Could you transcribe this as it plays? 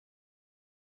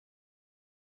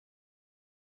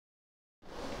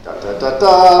Da, da, da,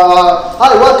 da.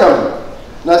 Hi, welcome.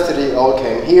 Nice that you all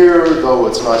came here, though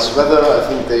it's nice weather. I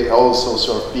think they also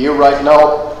serve beer right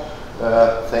now.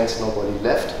 Thanks, nobody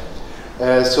left.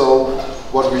 So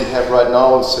what we have right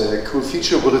now is a cool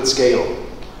feature, bullet scale.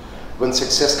 When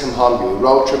success can harm you, a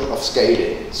round trip of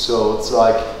scaling. So it's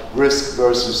like risk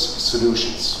versus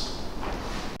solutions.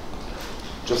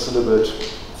 Just a little bit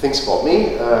things about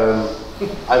me.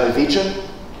 I'm a vegan.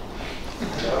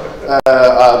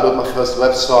 I built my first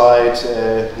website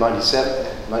in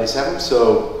 97,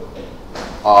 so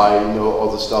I know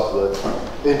all the stuff with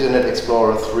Internet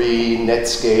Explorer 3,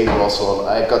 Netscape, and so on.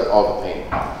 I got all the pain.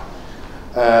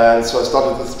 And so I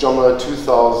started with Joomla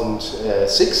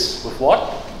 2006. With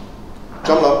what?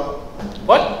 Joomla.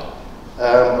 What?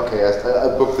 Okay,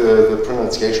 I booked the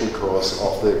pronunciation course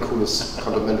of the coolest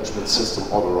content management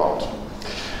system all around.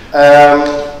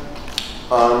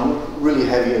 I'm really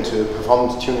heavy into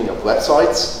performance tuning of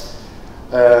websites,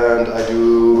 and I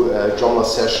do Joomla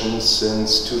sessions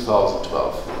since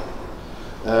 2012.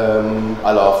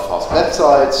 I love fast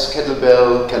websites,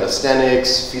 kettlebell,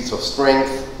 calisthenics, feats of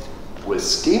strength,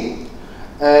 whiskey,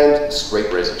 and straight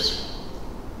razors.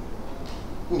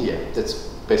 Yeah, that's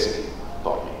basically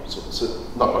about me. So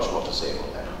not much more to say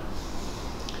about that.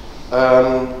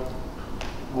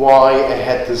 Why I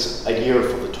had this idea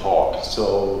for the talk.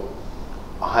 So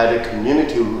I had a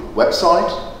community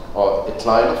website, or a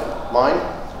client of mine,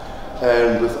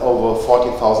 and with over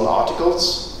 40,000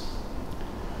 articles.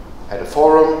 Had a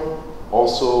forum,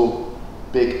 also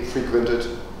big frequented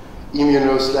email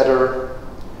newsletter.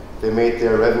 They made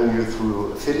their revenue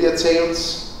through affiliate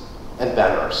sales and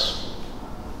banners.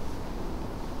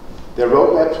 Their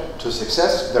roadmap to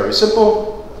success, very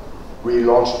simple. We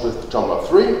launched with Joomla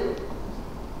 3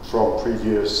 from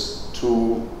previous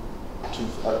 2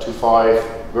 to 5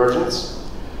 versions.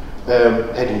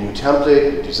 Had a new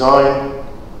template, new design,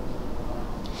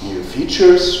 new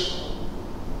features,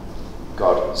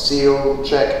 got SEO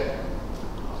check,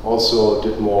 also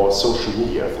did more social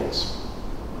media things.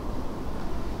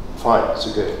 Fine,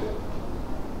 so good.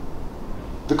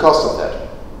 The cost of that.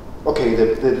 Okay,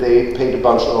 they paid a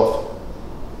bunch of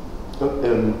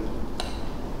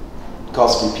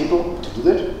costly people to do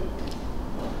that.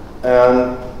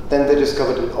 And then they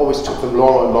discovered it always took them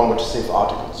longer and longer to save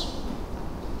articles.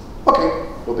 Okay,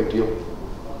 no big deal.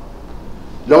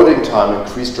 Loading time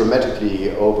increased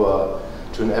dramatically over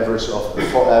to an average of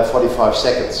 45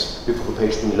 seconds before the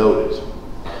page being loaded.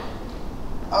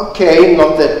 Okay,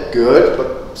 not that good,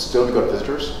 but still got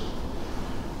visitors.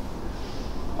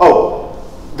 Oh,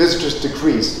 visitors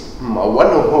decreased. I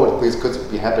wonder how this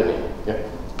could be happening. Yeah.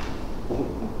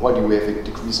 Why do we have a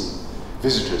decrease in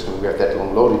visitors when we have that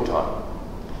long loading time?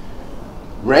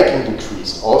 Ranking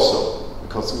decreased also,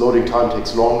 because loading time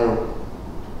takes longer.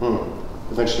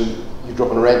 Eventually you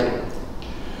drop in ranking.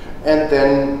 And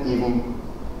then even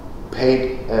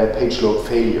page load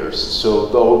failures, so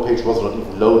the whole page was not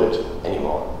even loaded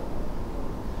anymore.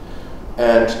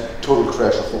 And total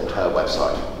crash of the entire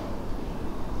website.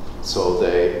 So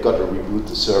they got to reboot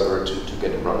the server to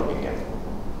get it running again.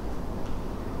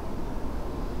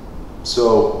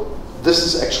 So this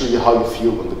is actually how you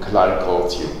feel when the client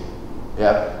calls you.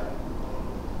 Yeah?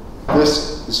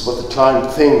 This is what the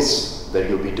client thinks that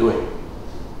you'll be doing.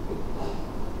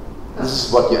 This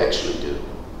is what you actually do.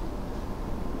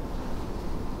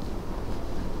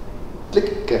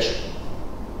 Click cache.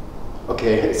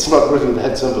 Okay, it's not really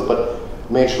that simple, but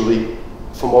majorly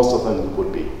for most of them it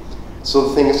would be. So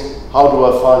the thing is, how do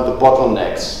I find the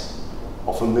bottlenecks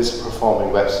of a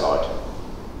misperforming website?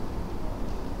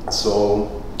 So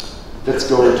let's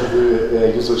go to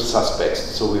the user suspects.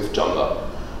 So we have Joomla.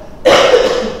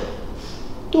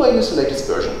 Do I use the latest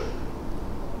version?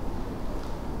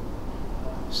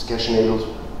 Is cache enabled?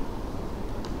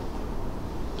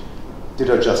 Did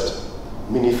I just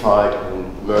minify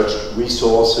and merge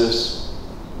resources?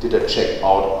 Did I check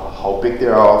out how big they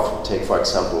are? Take, for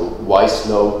example, why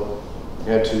slow?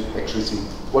 To actually see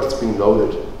what's being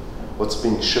loaded, what's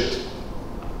being shipped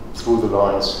through the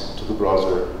lines to the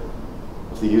browser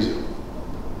of the user.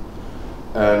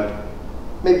 And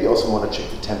maybe also want to check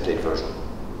the template version.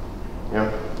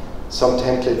 Yeah? Some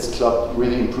templates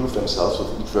really improve themselves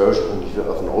with each version, and if you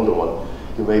have an older one,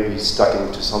 you may be stuck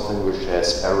into something which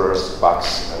has errors,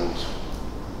 bugs, and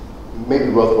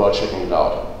maybe worthwhile checking it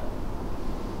out.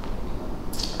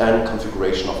 And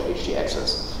configuration of HD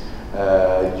access.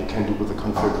 You can do with the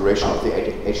configuration of the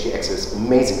HD access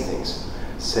amazing things.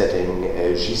 Setting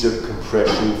gzip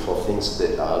compression for things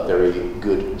that are very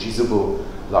good gzipable,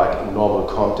 like normal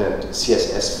content,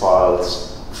 CSS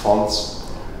files, fonts,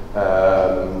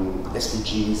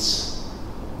 SVGs,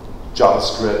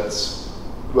 JavaScripts,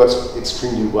 works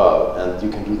extremely well, and you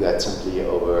can do that simply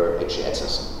over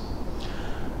htaccess.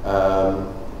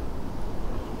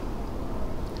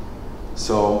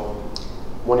 So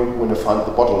when you want to find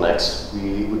the bottlenecks,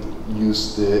 we would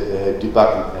use the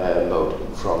debug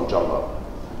mode from Jumper.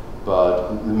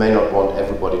 But we may not want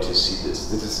everybody to see this.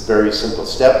 This is a very simple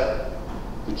step.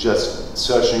 You're just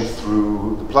searching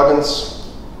through the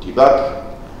plugins,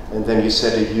 debug, and then you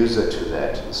set a user to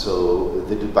that. So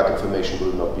the debug information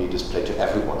will not be displayed to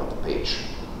everyone on the page.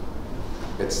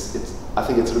 I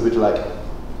think it's a little bit like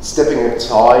stepping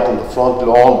outside in the front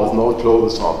lawn with no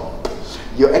clothes on.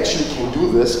 You actually can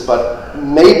do this, but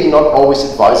maybe not always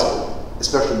advisable,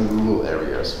 especially in rural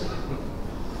areas.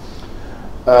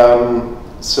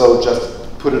 So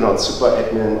just put it on super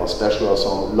admin or special or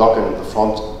some login the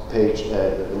front page,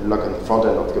 login the front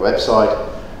end of your website,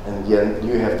 and then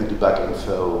you have the debug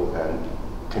info and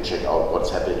can check out what's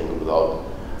happening without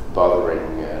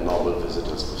bothering normal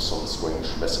visitors with some strange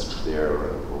message there.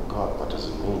 Oh God, what does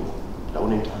it mean?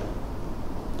 Loading time?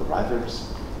 The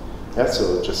drivers? Yeah,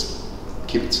 so just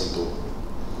keep it simple.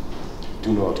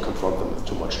 Do not confront them with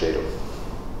too much data.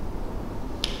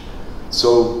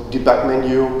 So debug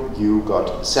menu, you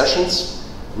got sessions,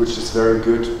 which is very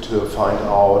good to find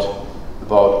out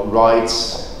about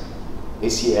writes,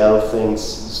 ACL things,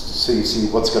 so you see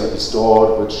what's going to be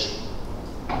stored, which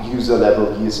user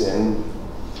level he is in,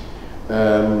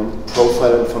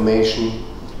 profile information,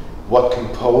 what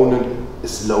component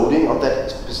is loading on that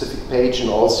specific page, and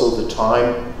also the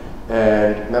time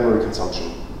and memory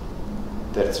consumption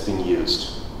that's been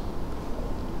used.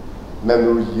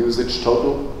 Memory usage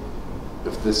total.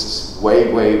 If this is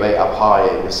way up high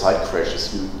and your site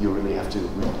crashes, you really have to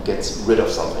get rid of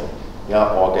something,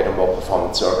 yeah, or get a more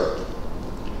performant server.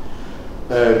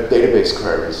 Database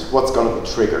queries, what's going to be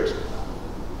triggered?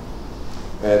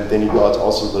 And then you got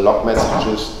also the log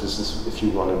messages. This is if you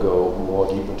want to go more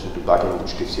deep into debugging,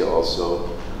 which gives you also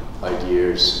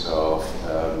ideas of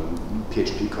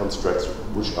PHP constructs,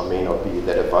 which may not be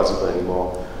that advisable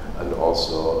anymore, and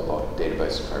also about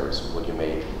database queries, what you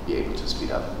may be able to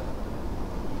speed up.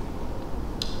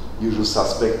 Usual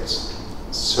suspects,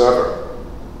 server.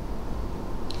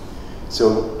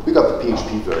 So we got the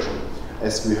PHP version.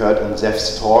 As we heard in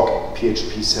Zef's talk,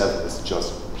 PHP 7 is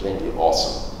just plainly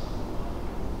awesome.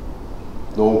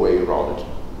 No way around it.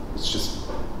 It's just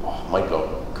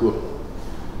mind-blowing, cool.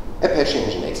 Apache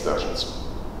Engine X versions.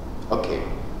 Okay,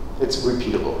 it's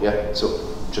repeatable, yeah?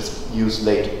 So just use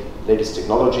latest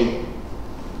technology,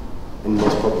 and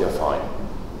most probably are fine.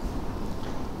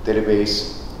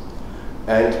 Database.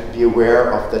 And be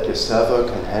aware of that your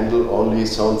server can handle only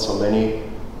so and so many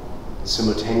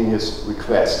simultaneous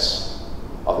requests.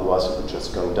 Otherwise, it will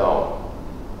just go down.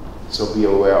 So be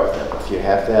aware of that. If you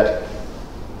have that,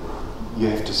 you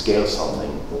have to scale something.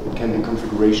 It can be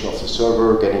configuration of the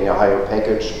server, getting a higher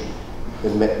package,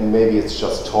 and maybe it's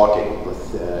just talking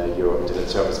with your internet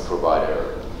service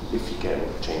provider if you can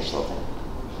change something.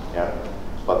 Yeah,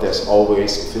 but there's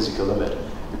always a physical limit.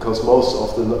 Because most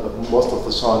of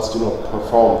the sites do not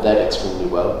perform that extremely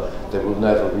well, they will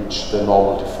never reach the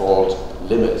normal default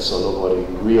limit, so nobody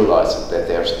realizes that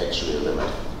there's actually a limit.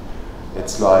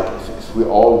 It's like if we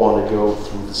all want to go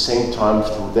through the same time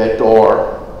through that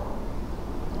door,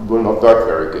 it will not work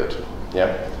very good.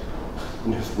 Yeah.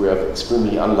 And if we are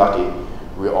extremely unlucky,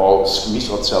 we all squeeze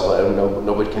on server and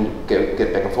nobody can get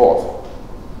back and forth.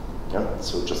 Yeah.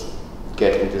 So just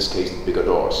get, in this case, bigger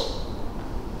doors.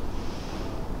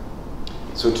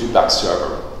 So to debug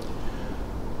server,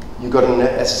 you got an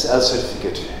SSL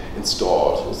certificate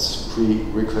installed. It's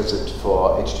prerequisite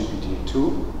for HTTP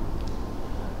 2.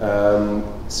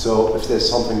 So if there's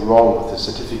something wrong with the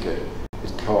certificate,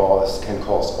 it can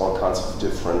cause all kinds of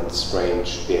different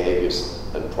strange behaviors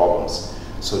and problems.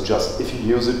 So just if you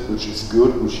use it, which is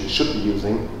good, which you should be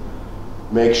using,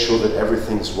 make sure that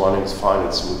everything's running fine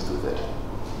and smooth with it.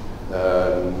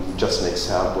 Just an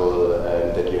example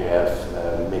that you have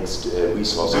mixed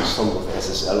resources, some with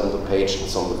SSL on the page and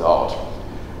some without,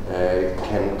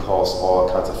 can cause all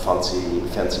kinds of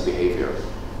fancy behavior.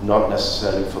 Not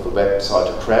necessarily for the website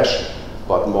to crash,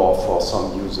 but more for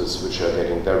some users which are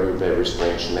getting very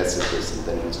strange messages and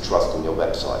then lose trust in your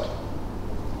website.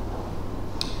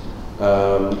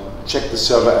 Check the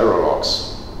server error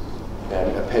logs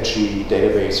and Apache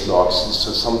database logs.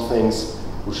 So some things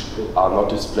which are not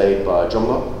displayed by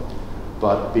Joomla,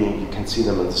 but you can see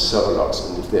them in the server logs.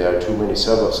 And if there are too many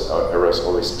server errors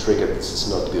always triggered, this is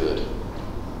not good.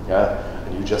 Yeah,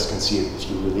 and you just can see it if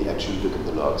you really actually look at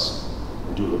the logs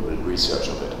and do a little bit of research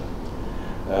of it.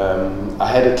 I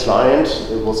had a client,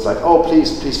 it was like, oh,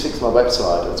 please fix my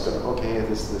website. It's going, okay,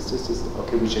 this,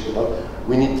 okay, we check it out.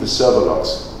 We need the server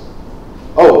logs.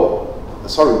 Oh,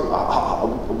 sorry,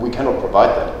 we cannot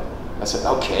provide that. I said,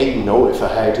 okay, if I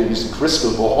had to use a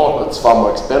crystal ball, it's far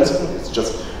more expensive. It's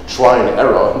just try and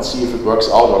error and see if it works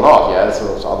out or not. Yeah,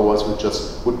 so otherwise we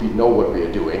just would know what we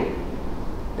are doing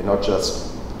and not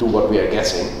just do what we are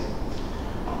guessing.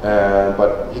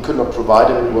 But he could not provide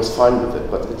it, and he was fine with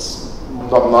it. But it's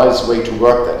not a nice way to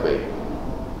work that way.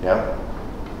 Yeah.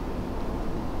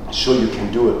 Sure, you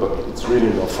can do it, but it's really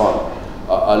no fun.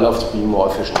 I love to be more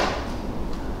efficient.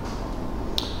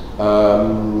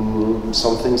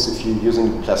 Some things, if you're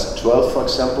using Plus 12, for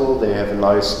example, they have a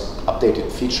nice updated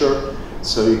feature,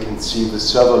 so you can see the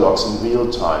server logs in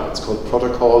real time. It's called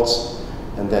protocols,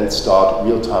 and then start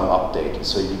real-time update,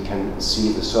 so you can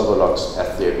see the server logs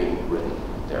as they're being written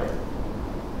there,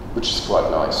 which is quite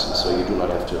nice. So you do not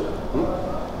have to.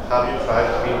 Have you tried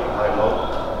to print my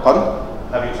log?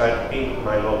 Pardon? Have you tried to print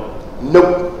my log?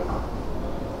 Nope.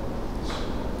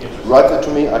 Write that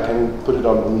to me. I can put it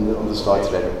on the slides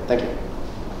later. Thank you.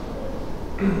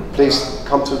 Please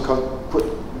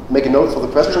make a note for the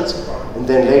questions, and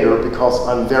then later, because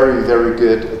I'm very, very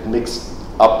good at mixed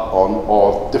up on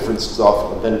all different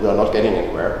stuff, and then we are not getting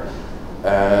anywhere.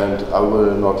 And I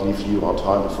will not leave you on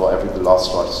time before the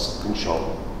last slide is being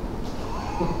shown.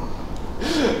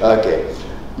 Okay.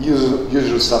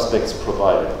 Usual suspects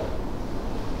provided.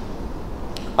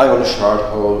 I own a shard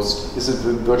host. Is it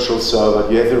a virtual server?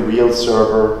 Do you have a real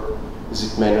server? Is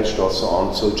it managed or so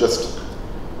on? So just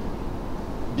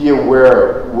be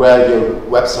aware where your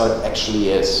website actually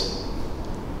is.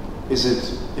 Is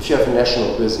it, if you have a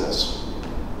national business,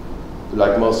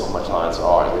 like most of my clients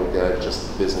are, they're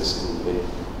just business in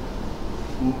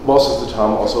most of the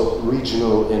time also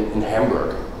regional in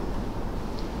Hamburg.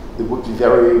 It would be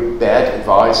very bad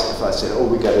advice if I said, oh,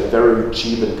 we got a very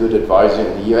cheap and good advisor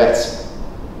in the US.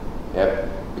 Yeah,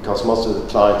 because most of the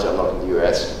clients are not in the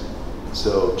US,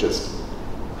 so just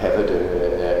have it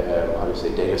in how do you say,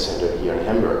 data center here in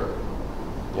Hamburg.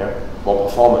 Yeah, more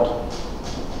performant.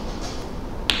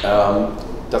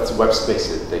 That's the web space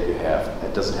that you have.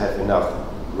 It doesn't have enough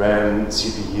RAM,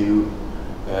 CPU.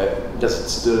 Does it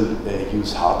still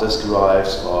use hard disk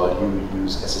drives, or you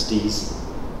use SSDs?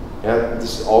 Yeah,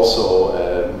 this is also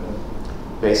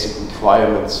basic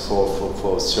requirements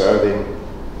for serving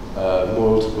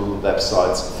multiple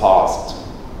websites fast.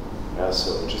 Yeah,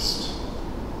 so just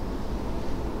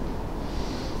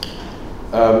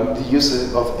the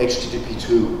use of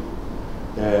HTTP2.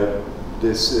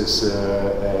 This is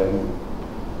a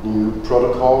new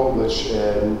protocol which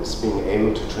is being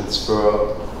able to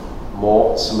transfer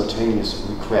more simultaneous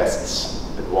requests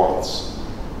at once.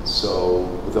 So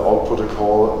with the old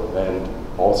protocol and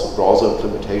also browser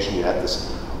implementation, you had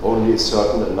this only a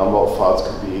certain number of files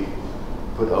could be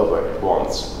put over at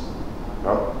once.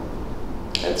 Yeah?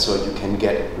 And so you can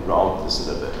get around this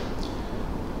a little bit.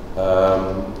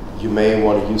 You may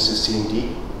want to use the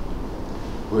CMD,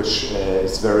 which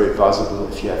is very advisable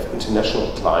if you have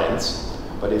international clients.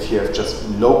 But if you have just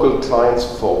local clients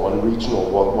for one region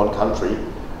or one country,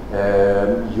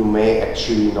 you may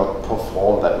actually not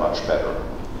perform that much better.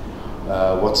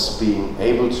 What's being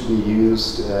able to be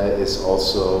used is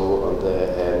also on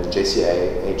the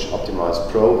JCH Optimized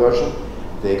Pro version.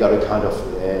 They got a kind of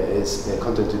is a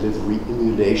content delivery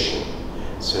emulation,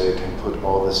 so you can put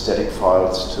all the static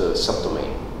files to a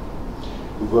subdomain.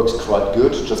 It works quite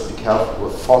good. Just be careful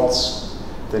with fonts.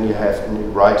 Then you have to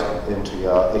write into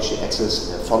your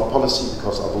htaccess font policy,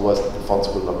 because otherwise the fonts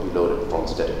will not be loaded from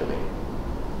static domain.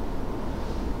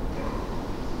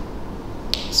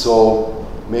 So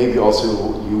maybe also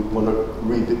you want to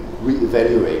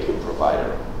re-evaluate your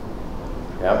provider.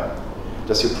 Yeah?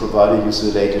 Does your provider use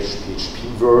the latest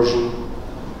PHP version?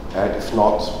 And if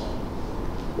not,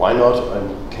 why not?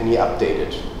 And can he update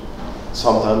it?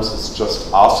 Sometimes it's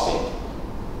just asking.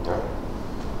 Yeah?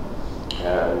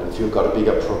 And if you've got a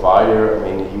bigger provider, I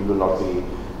mean, he will not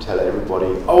tell everybody,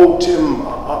 oh, Tim,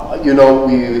 you know,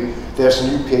 there's a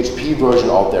new PHP version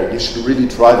out there. You should really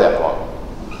try that one.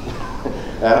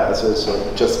 Yeah, so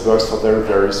it just works for very,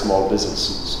 very small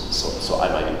businesses. So I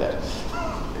might do that.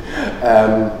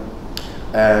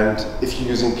 And if you're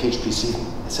using PHP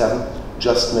 7,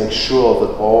 just make sure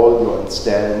that all your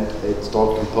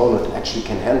installed component actually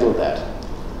can handle that.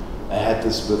 I had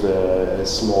this with a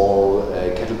small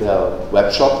kettlebell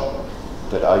web shop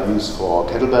that I use for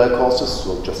kettlebell courses,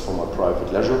 so just for my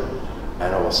private leisure.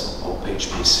 And I was, oh,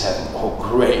 PHP 7, oh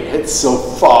great, it's so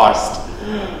fast.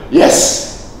 Yes!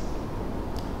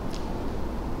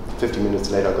 50 minutes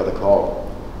later I got a call.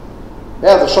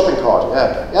 Yeah, the shopping cart,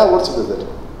 yeah, what's it with it?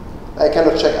 I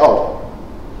cannot check out.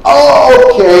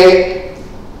 Oh, okay.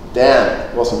 Damn,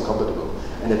 it wasn't compatible.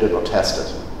 And I did not test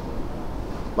it.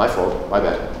 My fault, my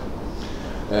bad.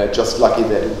 Just lucky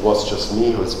that it was just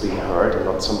me who's being hurt and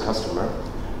not some customer.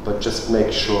 But just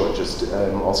make sure, just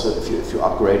also if you're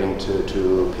upgrading to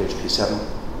PHP 7,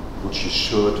 which you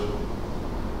should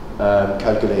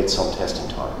calculate some testing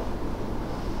time.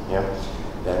 Yeah,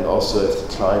 and also if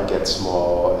the client gets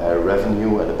more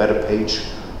revenue and a better page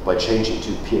by changing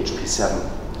to PHP 7,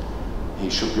 he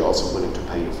should be also willing to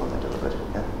pay you for that a little bit.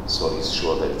 Yeah, so he's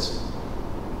sure that it's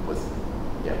with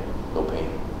no pain.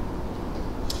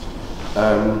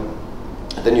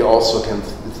 Then you also can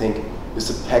think, is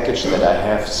the package that I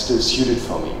have still suited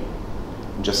for me?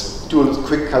 And just do a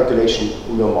quick calculation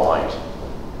in your mind.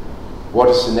 What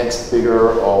is the next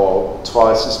bigger or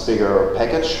twice as bigger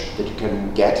package that you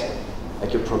can get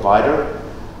at your provider?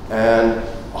 And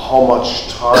how much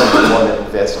time you want to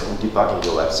invest in debugging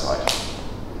your website?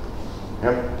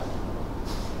 Yeah?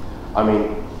 I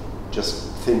mean,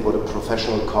 just think what a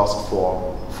professional costs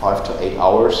for 5 to 8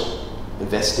 hours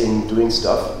investing, doing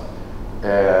stuff,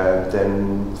 and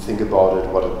then think about it,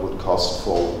 what it would cost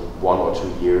for 1 or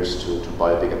 2 years to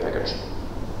buy a bigger package.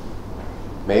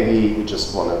 Maybe you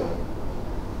just want to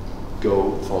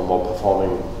go for a more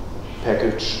performing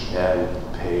package and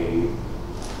pay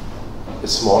a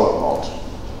smaller amount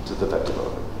to the web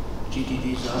developer.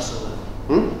 GDD is also that.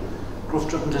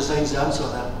 Proof-driven design is also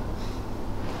that.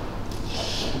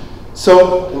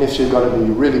 So, and if you're going to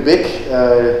be really big,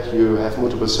 you have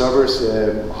multiple servers,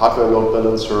 hardware load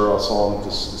balancer or so on,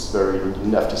 this is very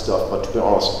nifty stuff, but to be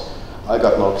honest, I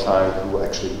got no client who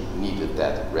actually needed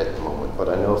that at the moment. But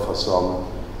I know for some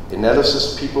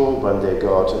analysis people, when they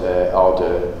got out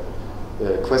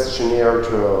a questionnaire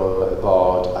to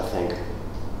about, I think,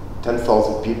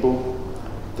 10,000 people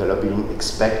that are being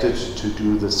expected to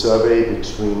do the survey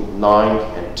between 9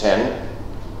 and 10,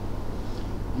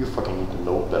 you fucking need a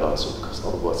load balancer, because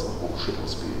otherwise the whole shit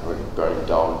will be burning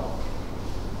down.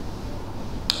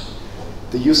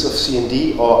 The use of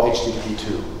CND or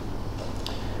HTTP2.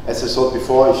 As I thought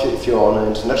before, if you're on an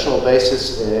international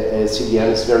basis,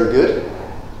 CDN is very good,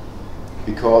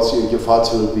 because your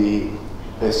files will be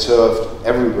served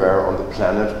everywhere on the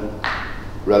planet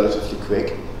relatively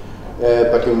quick.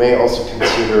 But you may also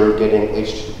consider getting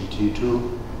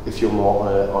HTTP2 if you're more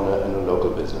on a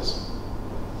local business.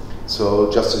 So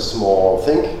just a small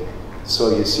thing. So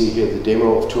you see here the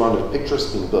demo of 200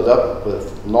 pictures being built up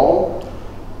with normal,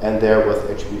 and there with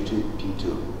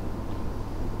HTTP2.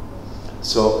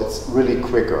 So it's really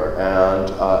quicker,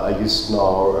 and I used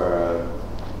now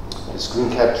screen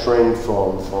capturing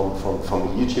from a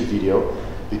YouTube video,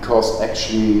 because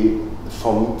actually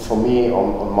for me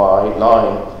on my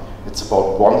line, it's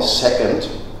about 1 second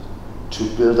to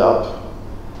build up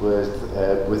with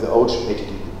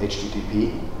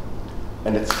HTTP,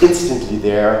 and it's instantly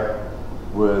there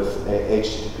with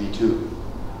HTTP2.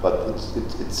 But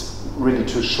it's really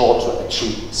too short to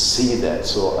actually see that,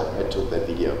 so I took that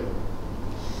video.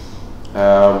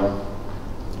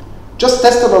 Just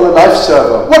test it on a live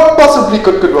server. What possibly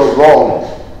could go wrong?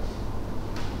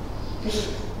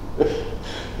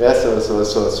 Yeah, so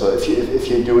if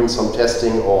you're doing some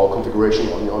testing or configuration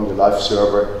on your live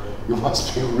server, you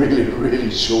must be really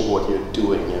sure what you're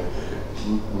doing here.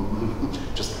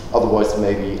 Just otherwise,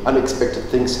 maybe unexpected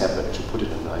things happen, to put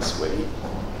it in a nice way.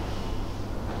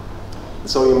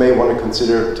 So you may want to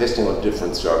consider testing on a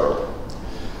different server.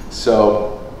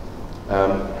 So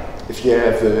if you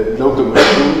have a local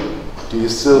machine, do you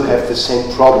still have the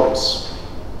same problems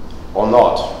or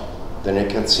not? Then you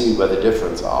can see where the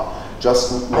differences are.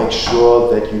 Just make sure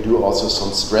that you do also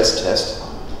some stress test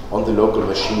on the local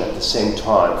machine at the same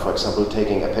time. For example,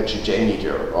 taking Apache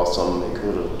JMeter or some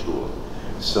equivalent tool,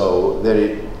 so that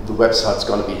the website's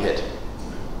going to be hit.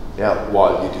 Yeah,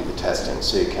 while you do the testing,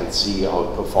 so you can see how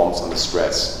it performs under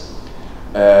stress.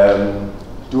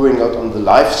 Doing it on the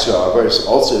live server is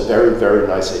also a very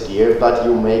nice idea, but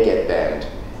you may get banned.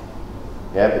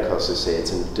 Yeah, because they say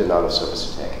it's a denial of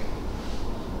service attack.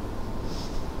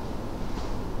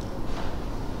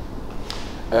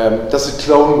 Does the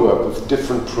clone work with a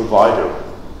different provider?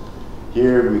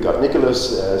 Here we got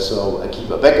Nicholas, so I keep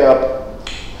a backup,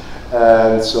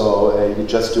 and so you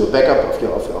just do a backup of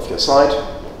your site,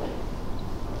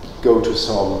 go to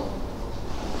some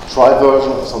trial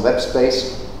version of some web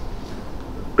space,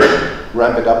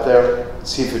 ramp it up there,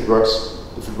 see if it works.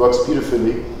 If it works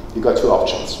beautifully, you got 2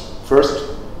 options.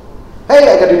 First,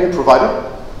 hey, I got a new provider.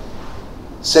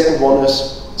 Second one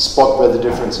is spot where the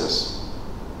difference is.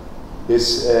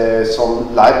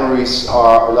 Some libraries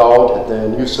are allowed at the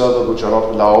new server, which are not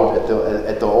allowed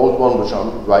at the old one, which are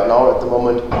right now at the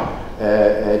moment.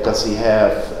 Does he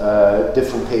have a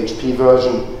different PHP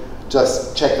version?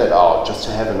 Just check that out, just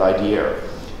to have an idea.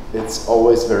 It's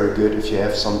always very good if you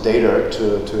have some data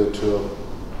to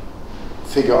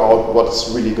figure out what's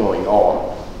really going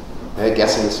on.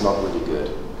 Guessing is not really good.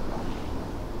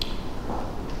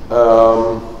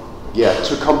 Yeah,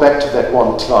 to come back to that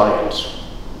one client.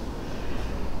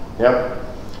 Yeah,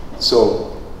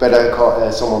 so better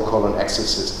call, someone call an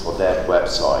exorcist for that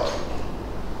website.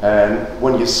 And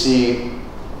when you see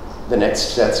the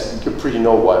next stats, you pretty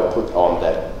know why I put on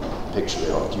that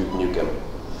picture of Duke Nukem.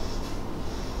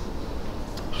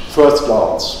 First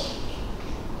glance,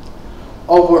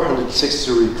 over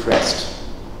 160 requests,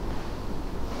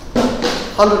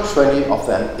 120 of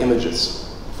them images,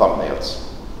 thumbnails,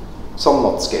 some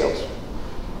not scaled.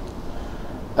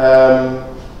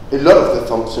 A lot of the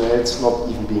thumbnails not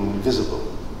even being visible.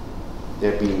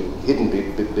 They're being hidden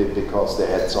because they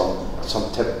had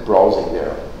some tab browsing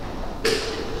there.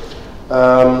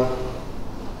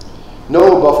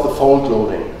 No above the fold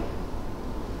loading.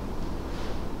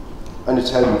 And I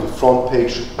tell you, the front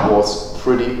page was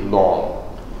pretty long.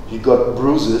 You got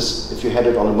bruises if you had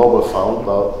it on a mobile phone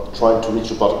while trying to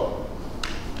reach a button.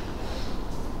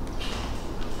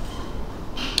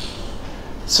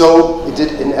 So it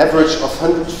did an average of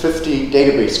 150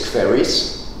 database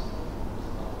queries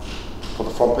for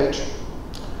the front page,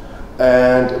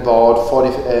 and about about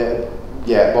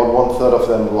 1/3 of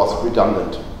them was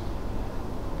redundant.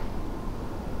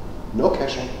 No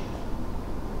caching.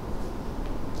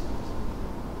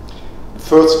 The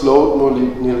first load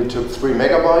nearly took 3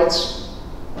 megabytes,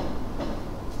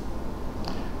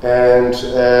 and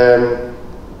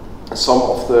some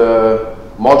of the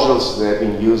modules they've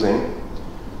been using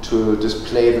to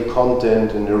display the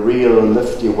content in a real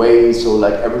nifty way, so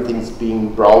like everything's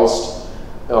being browsed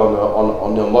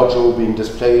on a module being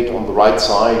displayed on the right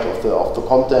side of the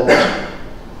content,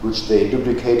 which they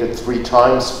duplicated 3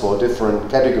 times for different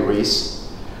categories,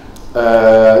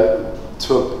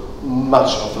 took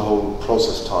much of the whole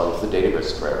process time of the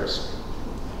database queries.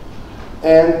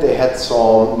 And they had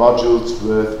some modules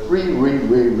with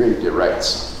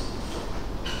redirects.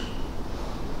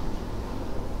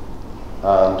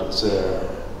 And it's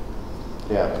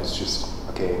it's just,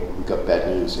 okay, we got bad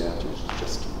news, yeah,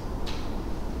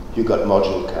 you got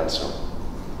module cancer.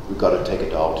 We got to take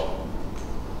it out.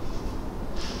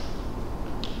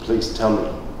 Please tell me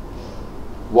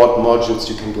what modules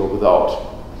you can go without.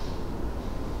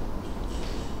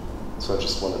 So I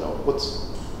just want to know,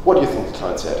 what do you think the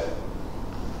client said?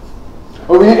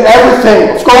 Oh, we need everything,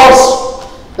 of course!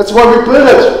 That's why we built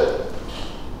it!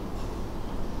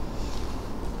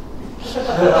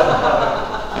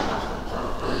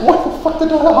 What the fuck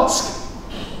did I ask?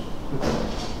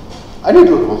 I knew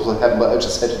it was what happened, but I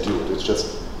just had to do it. It's just,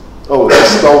 oh, is the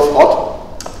stove hot?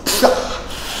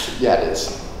 Yeah, it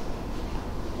is.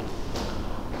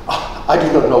 I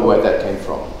do not know where that came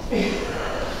from.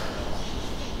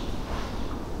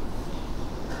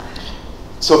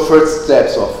 So first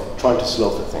steps of trying to slow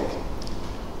the thing.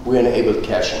 We enabled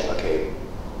caching, okay,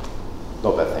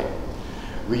 no bad thing.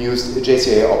 We used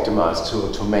JCA optimized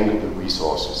to mangle the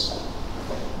resources.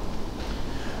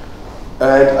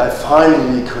 And I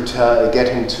finally could get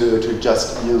him to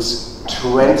just use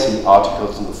 20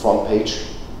 articles on the front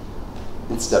page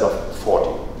instead of 40.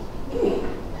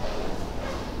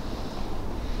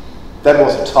 That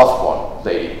was a tough one,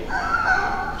 lady.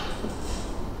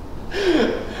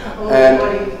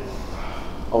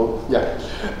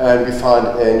 And we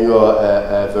found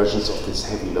newer versions of these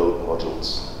heavy load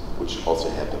modules, which also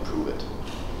help improve it.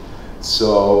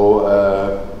 So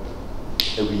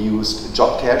we used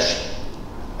job cache,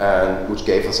 which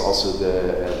gave us also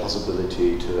the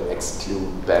possibility to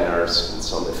exclude banners in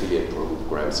some affiliate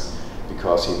programs,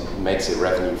 because he makes a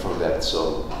revenue from that.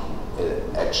 So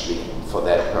actually, for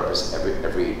that purpose,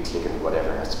 every click and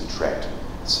whatever has to be tracked.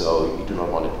 So you do not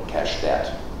want to cache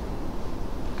that,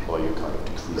 or you kind of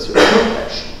decrease your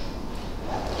cache.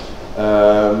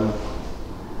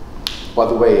 By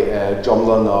the way,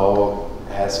 Joomla now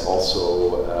has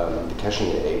also the caching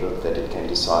enabled, that it can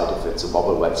decide if it's a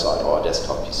mobile website or a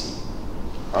desktop PC.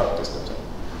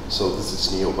 So this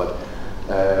is new, but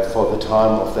for the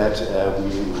time of that,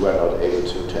 we were not able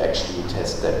to actually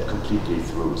test that completely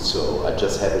through. So I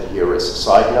just have it here as a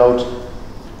side note.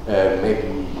 Maybe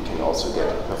you can also get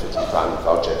it perfectly fine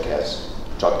without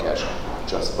job cache,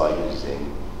 just by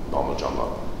using normal Joomla.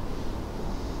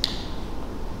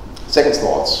 Second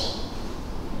thoughts.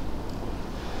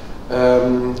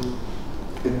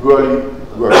 It really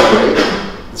worked great.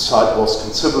 The site was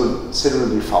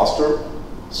considerably faster,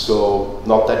 so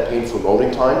not that painful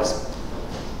loading times.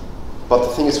 But the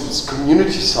thing is, it's a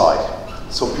community site.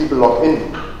 So people log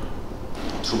in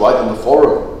to write in the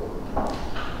forum.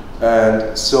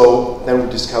 And so then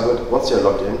we discovered once they're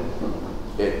logged in,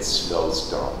 it slows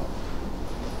down.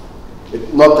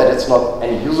 Not that it's not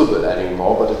any usable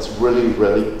anymore, but it's really,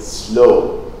 really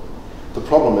slow. The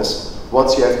problem is,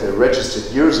 once you have the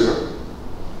registered user,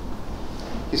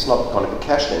 he's not going to be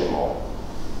cached anymore.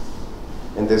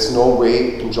 And there's no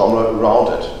way in Joomla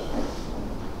around it.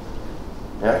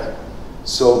 Yeah?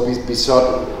 So be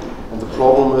certain. And the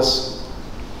problem is,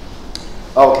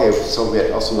 okay, so we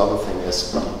had also another thing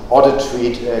is, audit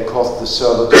tweet caused the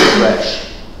server to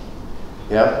crash.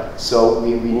 Yeah? So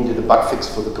we needed a bug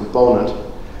fix for the component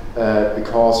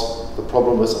because the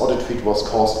problem was audit tweet was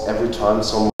caused every time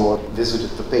someone visited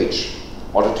the page.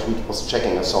 Audit tweet was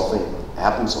checking if something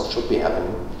happens or should be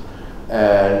happening.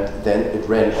 And then it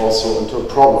ran also into a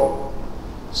problem.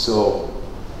 So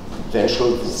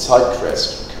eventually the site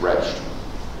crashed.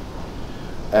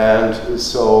 And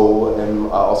so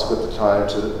I also got the time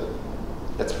to,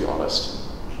 let's be honest,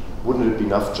 wouldn't it be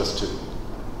enough just to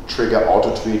trigger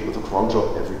auto-tweet with a cron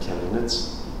job every 10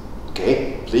 minutes?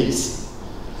 Okay, please.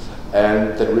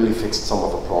 And that really fixed some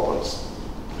of the problems.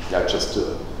 Yeah, just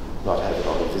to not have it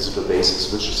on a visitor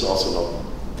basis, which is also not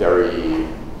very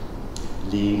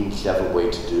lean, clever way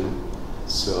to do.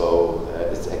 So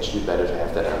it's actually better to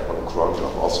have that on a cron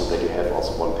job. Also that you have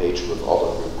also one page with all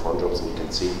of the cron jobs and you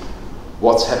can see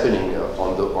what's happening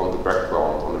on the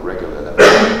background on a regular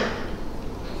level.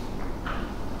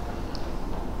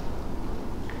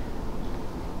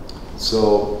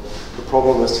 So the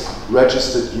problem is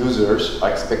registered users are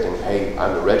expecting, hey,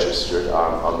 I'm a registered,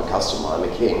 I'm a customer, I'm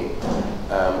a king.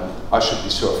 I should be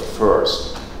served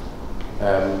first.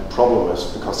 Problem is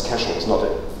because caching is not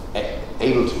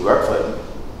able to work for them,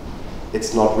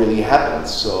 it's not really happened.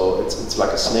 So it's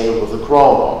like a snail with a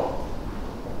crown on.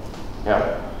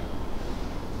 Yeah.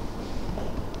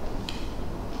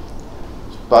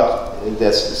 But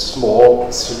there's a small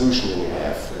solution you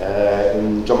have.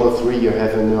 In Joomla 3 you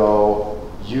have a now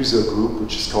user group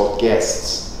which is called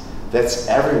guests. That's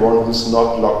everyone who's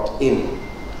not logged in.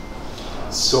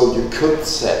 So you could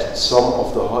set some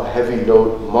of the heavy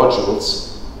load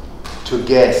modules to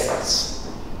guests.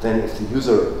 Then if the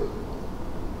user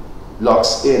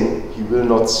logs in, he will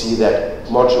not see that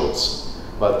modules.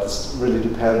 But this really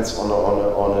depends on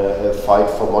a fight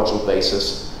for module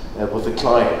basis with the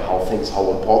client,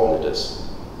 how important it is.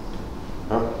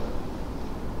 Huh?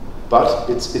 But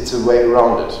it's a way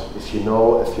around it. If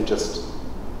you just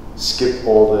skip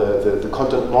all the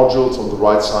content modules on the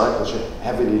right side, which are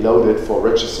heavily loaded for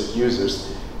registered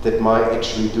users, that might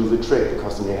actually do the trick,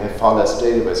 because then you have far less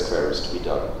database queries to be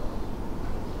done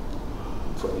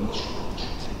for each.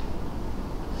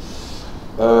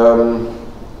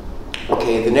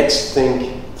 Okay, the next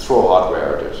thing, throw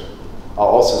hardware at it. I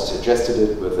also suggested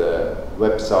it with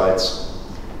websites.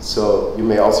 So you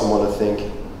may also want to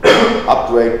think,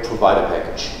 upgrade provider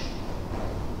package.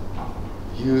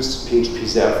 Use PHP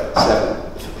 7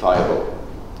 if applicable.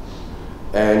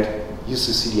 And use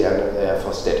the CDN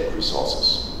for static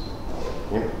resources.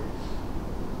 Yeah?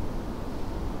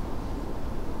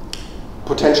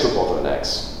 Potential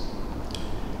bottlenecks.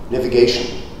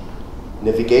 Navigation.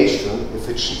 Navigation, if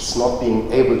it's not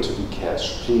being able to be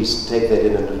cached, please take that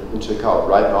into account.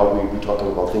 Right now we're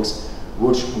talking about things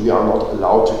which we are not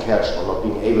allowed to cache or not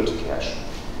being able to cache.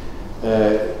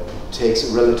 Takes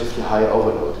a relatively high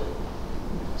overload.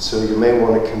 So you may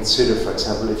want to consider, for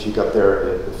example, if you got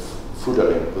there a footer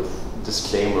link with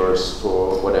disclaimers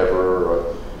for whatever,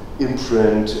 or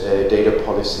imprint, data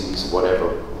policies,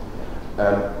 whatever.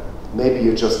 Maybe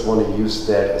you just want to use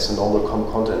that as a normal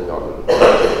content model,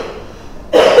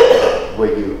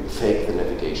 where you fake the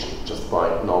navigation, just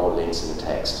write normal links in the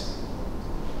text.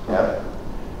 Yeah?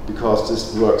 Because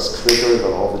this works quicker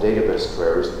than all the database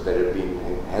queries that are being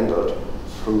handled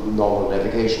through normal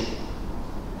navigation.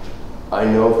 I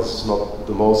know this is not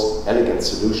the most elegant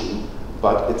solution,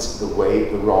 but it's the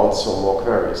way around some more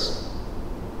queries.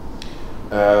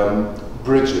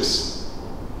 Bridges.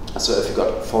 So if you've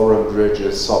got forum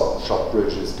bridges, shop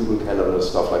bridges, Google Calendar,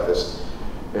 stuff like this,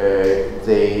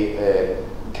 they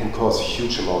can cause a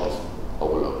huge amount of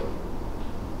overload.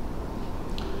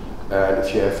 And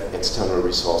if you have external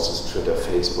resources, Twitter,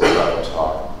 Facebook,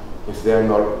 Avatar, if they're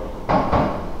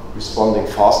not responding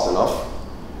fast enough,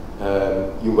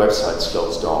 your website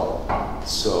slows down.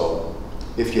 So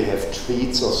if you have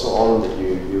tweets or so on that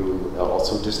you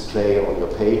also display on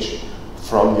your page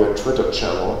from your Twitter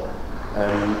channel,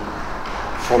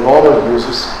 for normal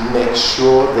users, make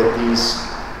sure that these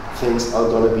things are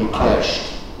going to be cached.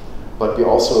 But be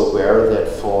also aware that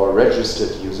for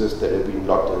registered users that have been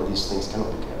logged in, these things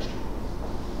cannot be cached.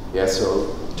 Yeah,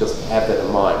 so just have that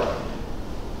in mind.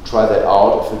 Try that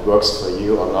out if it works for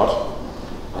you or not,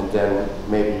 and then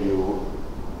maybe you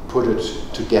put it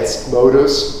to guest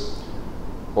modus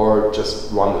or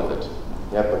just run with it.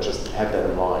 Yeah, but just have that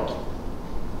in mind.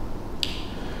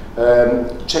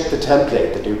 Check the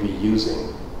template that you'll be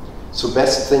using. So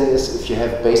best thing is if you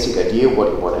have a basic idea what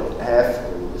you want to have,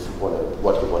 and if you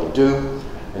what you want to do,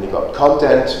 and you got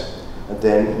content, and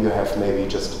then you have maybe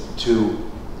just 2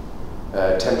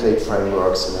 template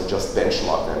frameworks and then just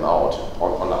benchmark them out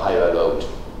on a higher load.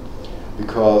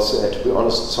 Because to be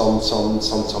honest, some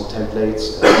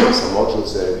templates, some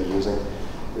modules that you'll be using,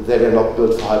 they're not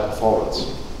built for high performance.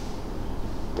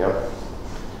 Yeah.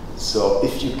 So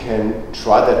if you can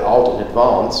try that out in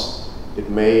advance, it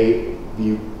may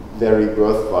be very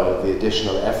worthwhile the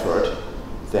additional effort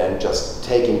than just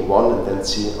taking one and then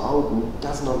seeing, oh, it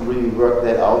does not really work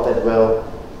that out that well.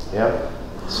 Yeah.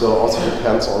 So also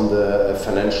depends on the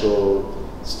financial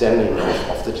standing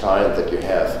of the client that you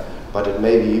have. But it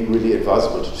may be really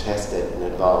advisable to test it in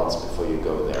advance before you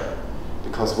go there.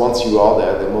 Because once you are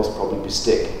there, they most probably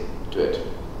stick to it.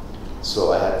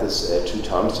 So I had this 2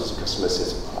 times, as the customer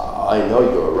says, I know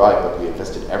you're right, but we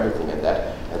invested everything in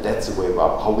that, and that's the way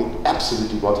about how we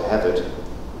absolutely want to have it.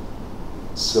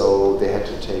 So they had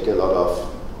to take a lot of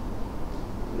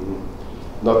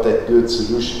not that good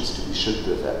solutions to be shipped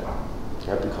with that,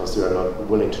 yeah, because they are not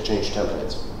willing to change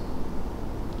templates.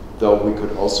 Though we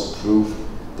could also prove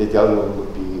that the other one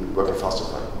would be working faster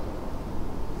for you.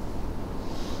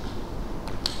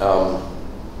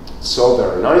 So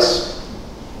very nice.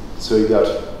 So you got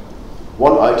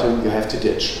one item you have to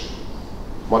ditch.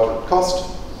 Moderate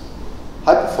cost,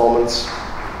 high performance,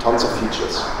 tons of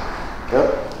features. Yeah?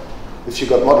 If you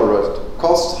got moderate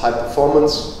cost, high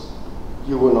performance,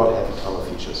 you will not have a ton of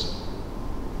features.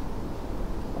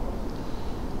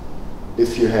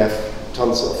 If you have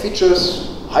tons of features,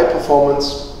 high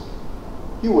performance,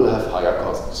 you will have higher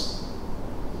costs.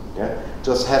 Yeah?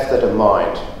 Just have that in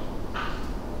mind.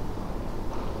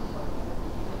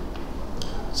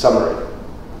 Summary.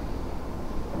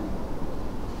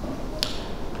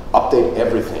 Update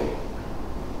everything.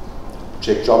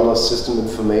 Check journals, system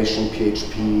information,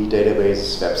 PHP,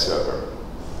 databases, web server.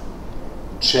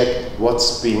 Check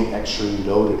what's being actually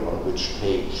loaded on which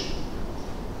page.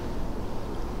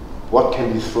 What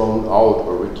can be thrown out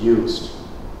or reduced?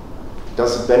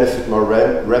 Does it benefit my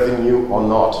revenue or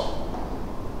not?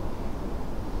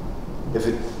 If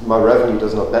my revenue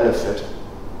does not benefit,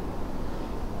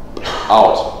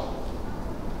 out.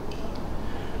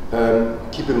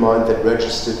 Keep in mind that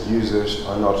registered users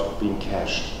are not being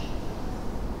cached.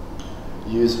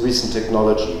 Use recent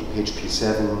technology, PHP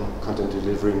 7, content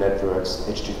delivery networks,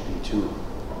 HTTP 2.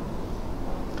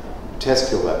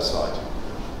 Test your website.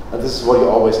 And this is what you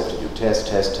always have to do.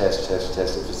 Test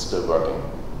if it's still working.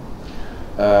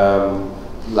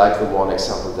 Like the one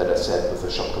example that I said with the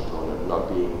shop component not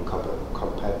being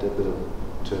compatible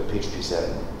to PHP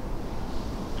 7.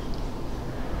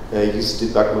 Use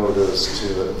debug modus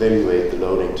to evaluate the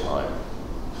loading time.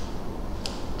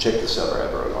 Check the server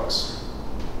error logs.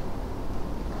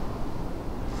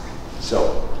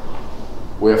 So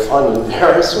we're finally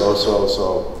there.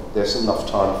 So there's enough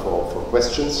time for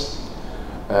questions.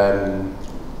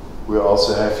 We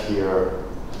also have here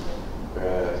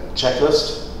a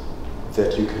checklist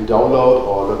that you can download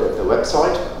or look at the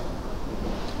website.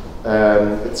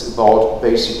 It's about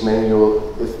basic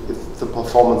manual. If the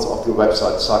performance of the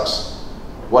website sucks,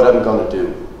 what I'm gonna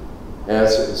do. Yeah,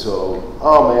 so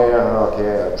oh man,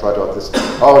 okay, I tried out this.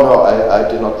 Oh no, I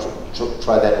did not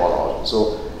try that one out.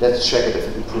 So let's check it if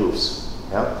it improves.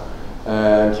 Yeah,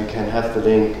 and you can have the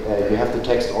link. You have the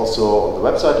text also on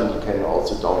the website, and you can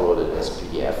also download it as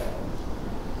PDF.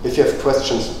 If you have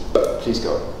questions, please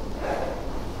go.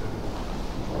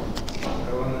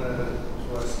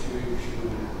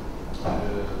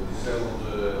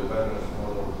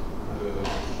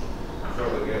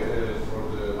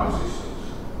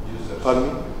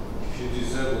 Pardon me? If you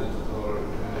disabled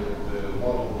the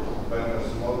model,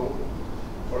 banners model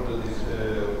for the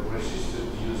registered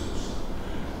users.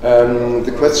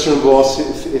 The question was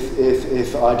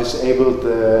if I disabled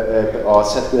or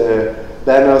set the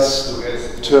banners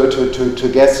to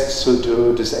guests, so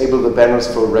to disable the banners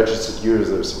for registered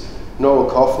users. No,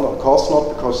 of course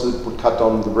not, because it would cut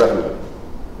down the revenue.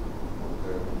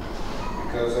 Okay.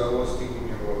 Because I was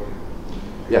thinking about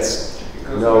it. Yes.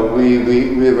 No,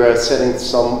 we were setting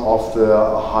some of the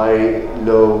high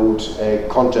load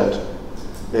content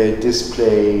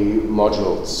display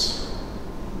modules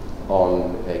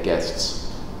on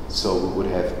guests, so we would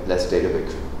have less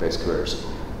database queries,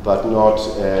 but not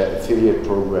affiliate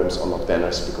programs or not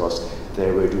banners, because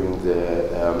they were doing the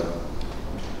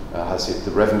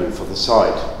the revenue for the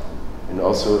site. And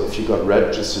also, if you got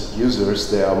registered users,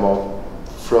 they are more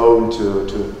prone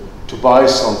to buy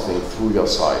something through your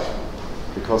site,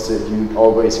 because you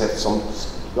always have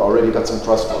you already got some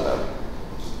trust on them.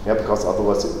 Yeah, because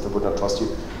otherwise they would not trust you,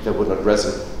 they would not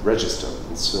register.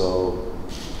 And so,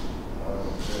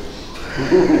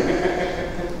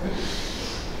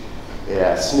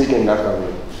 yeah, sneaking up on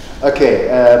me. Okay,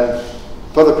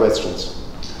 further questions?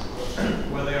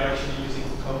 Were they actually using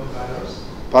common banners?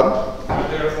 Pardon? Were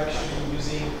they actually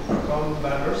using common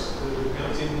banners, the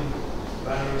built-in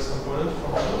banners component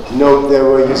from Windows? No, they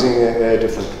were using a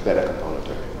different banner component.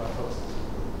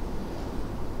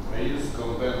 I use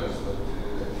banners, but I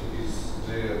think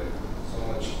they're so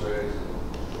much queries.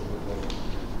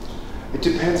 It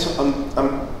depends on,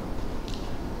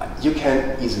 you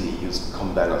can easily use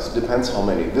com banners. It depends how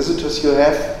many visitors you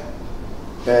have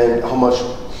and how much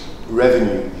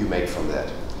revenue you make from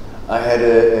that. I had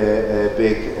a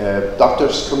big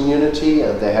doctors community,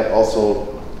 and they had also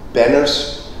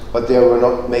banners, but they were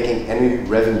not making any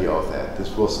revenue of that.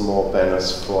 This was more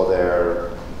banners for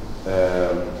their,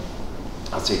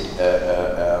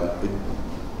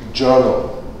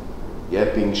 journal, yeah,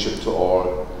 being shipped to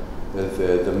all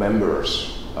the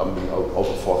members. I mean,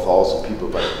 over 4,000 people,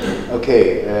 but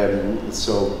okay,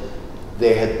 so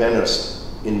they had banners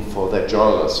in for that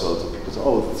journal, so the people say,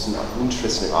 oh, it's an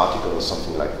interesting article or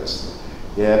something like this.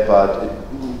 Yeah, but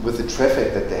with the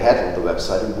traffic that they had on the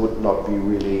website, it would not be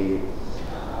really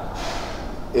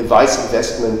a wise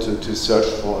investment to search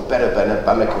for a better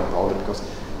banner component, because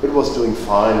it was doing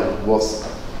fine, and it was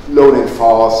loading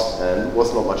fast, and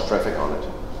was not much traffic on it.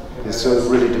 Yeah, so it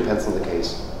really depends on the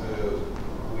case.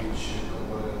 Which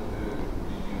component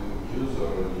did you use, or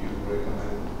you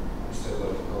recommend instead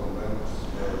of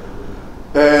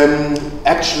banners?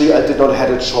 Actually, I did not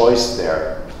have a choice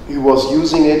there. He was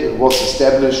using it, it was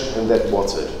established, and that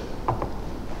was it.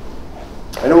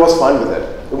 And I was fine with it.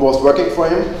 It was working for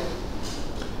him,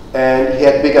 and he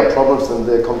had bigger problems than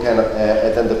the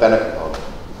banner component.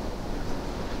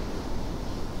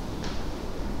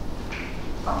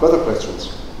 Further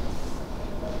questions?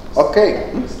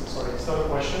 Okay. Sorry, it's not a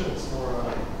question, it's more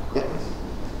yeah.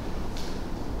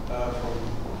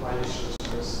 From my initial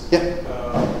experience. Yeah.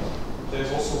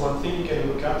 There's also one thing you can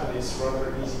look at, and it's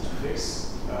rather easy to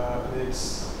fix, and it's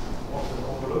often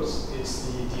overlooked. It's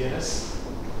the DNS.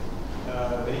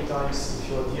 Many times, if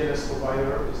your DNS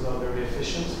provider is not very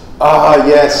efficient.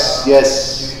 Yes,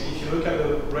 yes. If you look at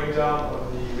the breakdown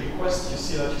of the request, you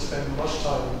see that you spend much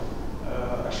time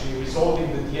actually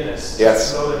resolving the DNS.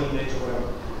 Yes. Load an image or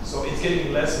whatever. So it's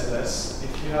getting less and less.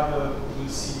 If you have a good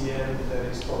CDN, then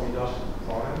it's probably not a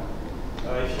problem.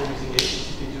 If you're using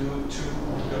HTTP2,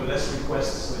 you got less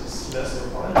requests, so it's less of a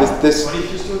problem. But if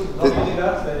you're still not using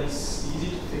that, then it's easy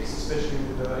to fix, especially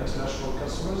with international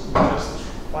customers. You just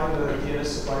find a DNS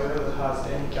supplier that has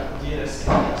any DNS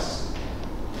caches.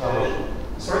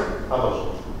 Sorry? How much?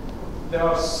 There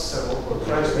are several. For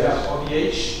France, we have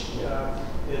OVH.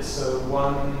 It's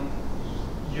 €1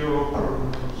 per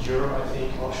year, I think,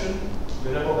 option. You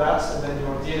enable that, and then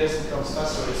your DNS becomes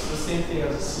faster. It's the same thing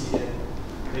as a CDN.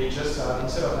 They just,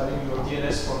 instead of having your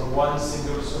DNS from one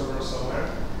single server somewhere,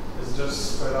 it's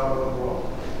just spread out over the world.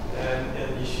 And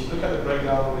if you look at the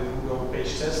breakdown with Google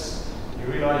page tests, you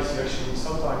realize you actually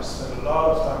sometimes spend a lot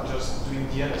of time just doing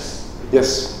DNS.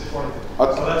 Yes. Before anything.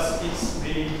 Okay. So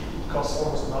it costs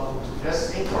almost nothing to fix. That's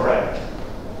incorrect.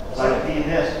 Like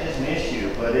DNS is an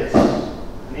issue, but it's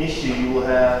an issue you will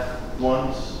have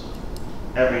once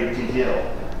every TTL.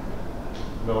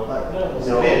 No, it's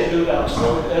better to do that.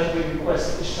 So every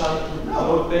request each time to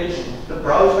load page. The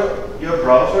browser, your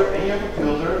browser and your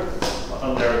computer,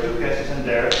 there are two caches in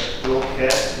there, will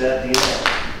cache that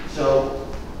DNS. So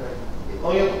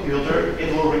on your computer,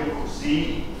 it will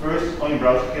see first on your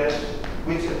browser cache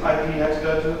which IP you have to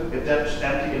go to. If that's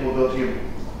empty, it will go to your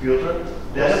computer.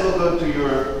 Then it will go to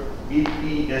your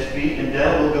ESP, and then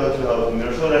it will go to the host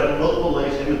computer. So there are multiple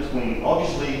layers in between.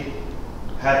 Obviously,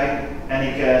 having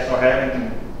any cache or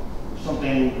having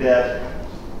something that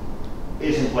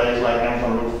is in place like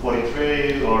Amazon Route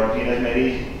 43 or DNS made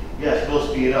easy, yes, will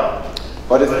speed it up.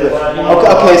 But if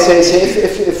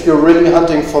you're really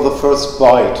hunting for the first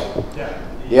byte,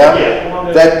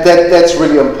 that's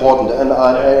really important. And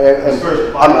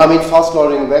I mean, fast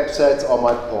loading websites are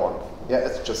my porn. Yeah,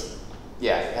 it's just,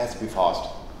 it has to be fast.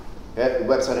 Yeah, the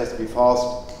website has to be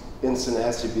fast, instant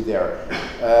has to be there.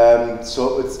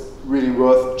 So it's really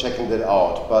worth checking that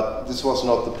out. But this was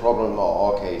not the problem in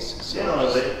our case. So.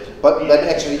 But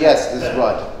actually, yes, this is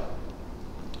right.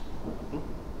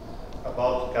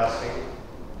 About caching,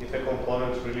 if a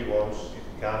component really wants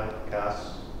can cache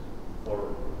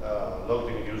for logged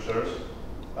in users,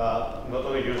 not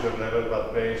only user level,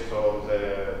 but based on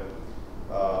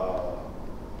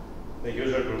the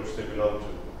user groups they belong to.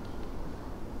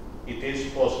 It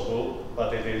is possible,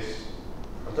 but it is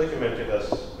undocumented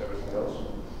as everything else.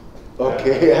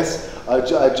 Okay, yes. I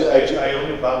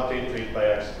only bumped into it by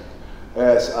accident.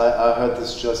 Yes, I heard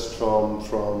this just from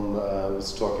I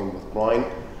was talking with Brian,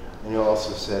 and he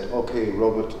also said, okay,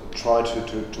 Robert, try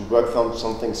to work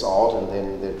some things out, and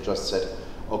then they just said,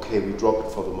 okay, we drop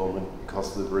it for the moment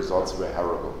because the results were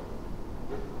horrible.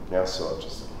 Yeah, so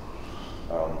just.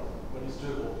 But it's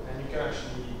doable, and you can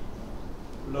actually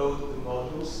load the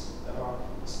modules that are,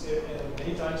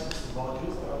 many times it's the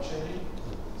modules that are changing,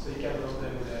 so you can load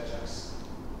them with Ajax.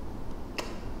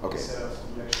 Okay. Instead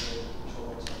of the actual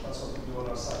controls. That's what we do on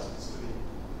our site. It's really,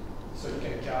 so you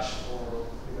can cache for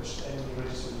pretty much any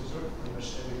registered user, pretty much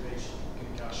every page you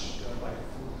can cache, like a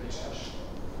full page cache,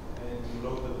 and you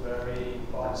load the very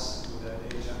box with the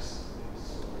Ajax.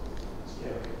 So,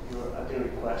 Yeah, you're adding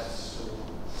requests. So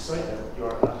sorry?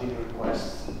 You're adding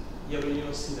requests. Yeah, but you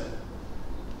don't see them.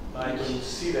 Like you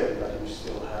see them, but you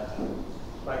still have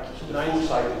like the full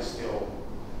site is still.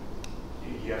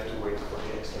 You have to wait for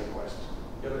the extra request.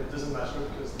 Yeah, but it doesn't matter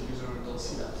because the user don't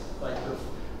see that.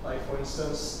 Like for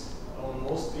instance, on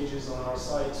most pages on our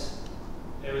site,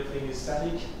 everything is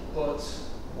static, but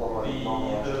the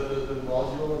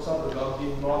module on top, the logged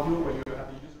in module where you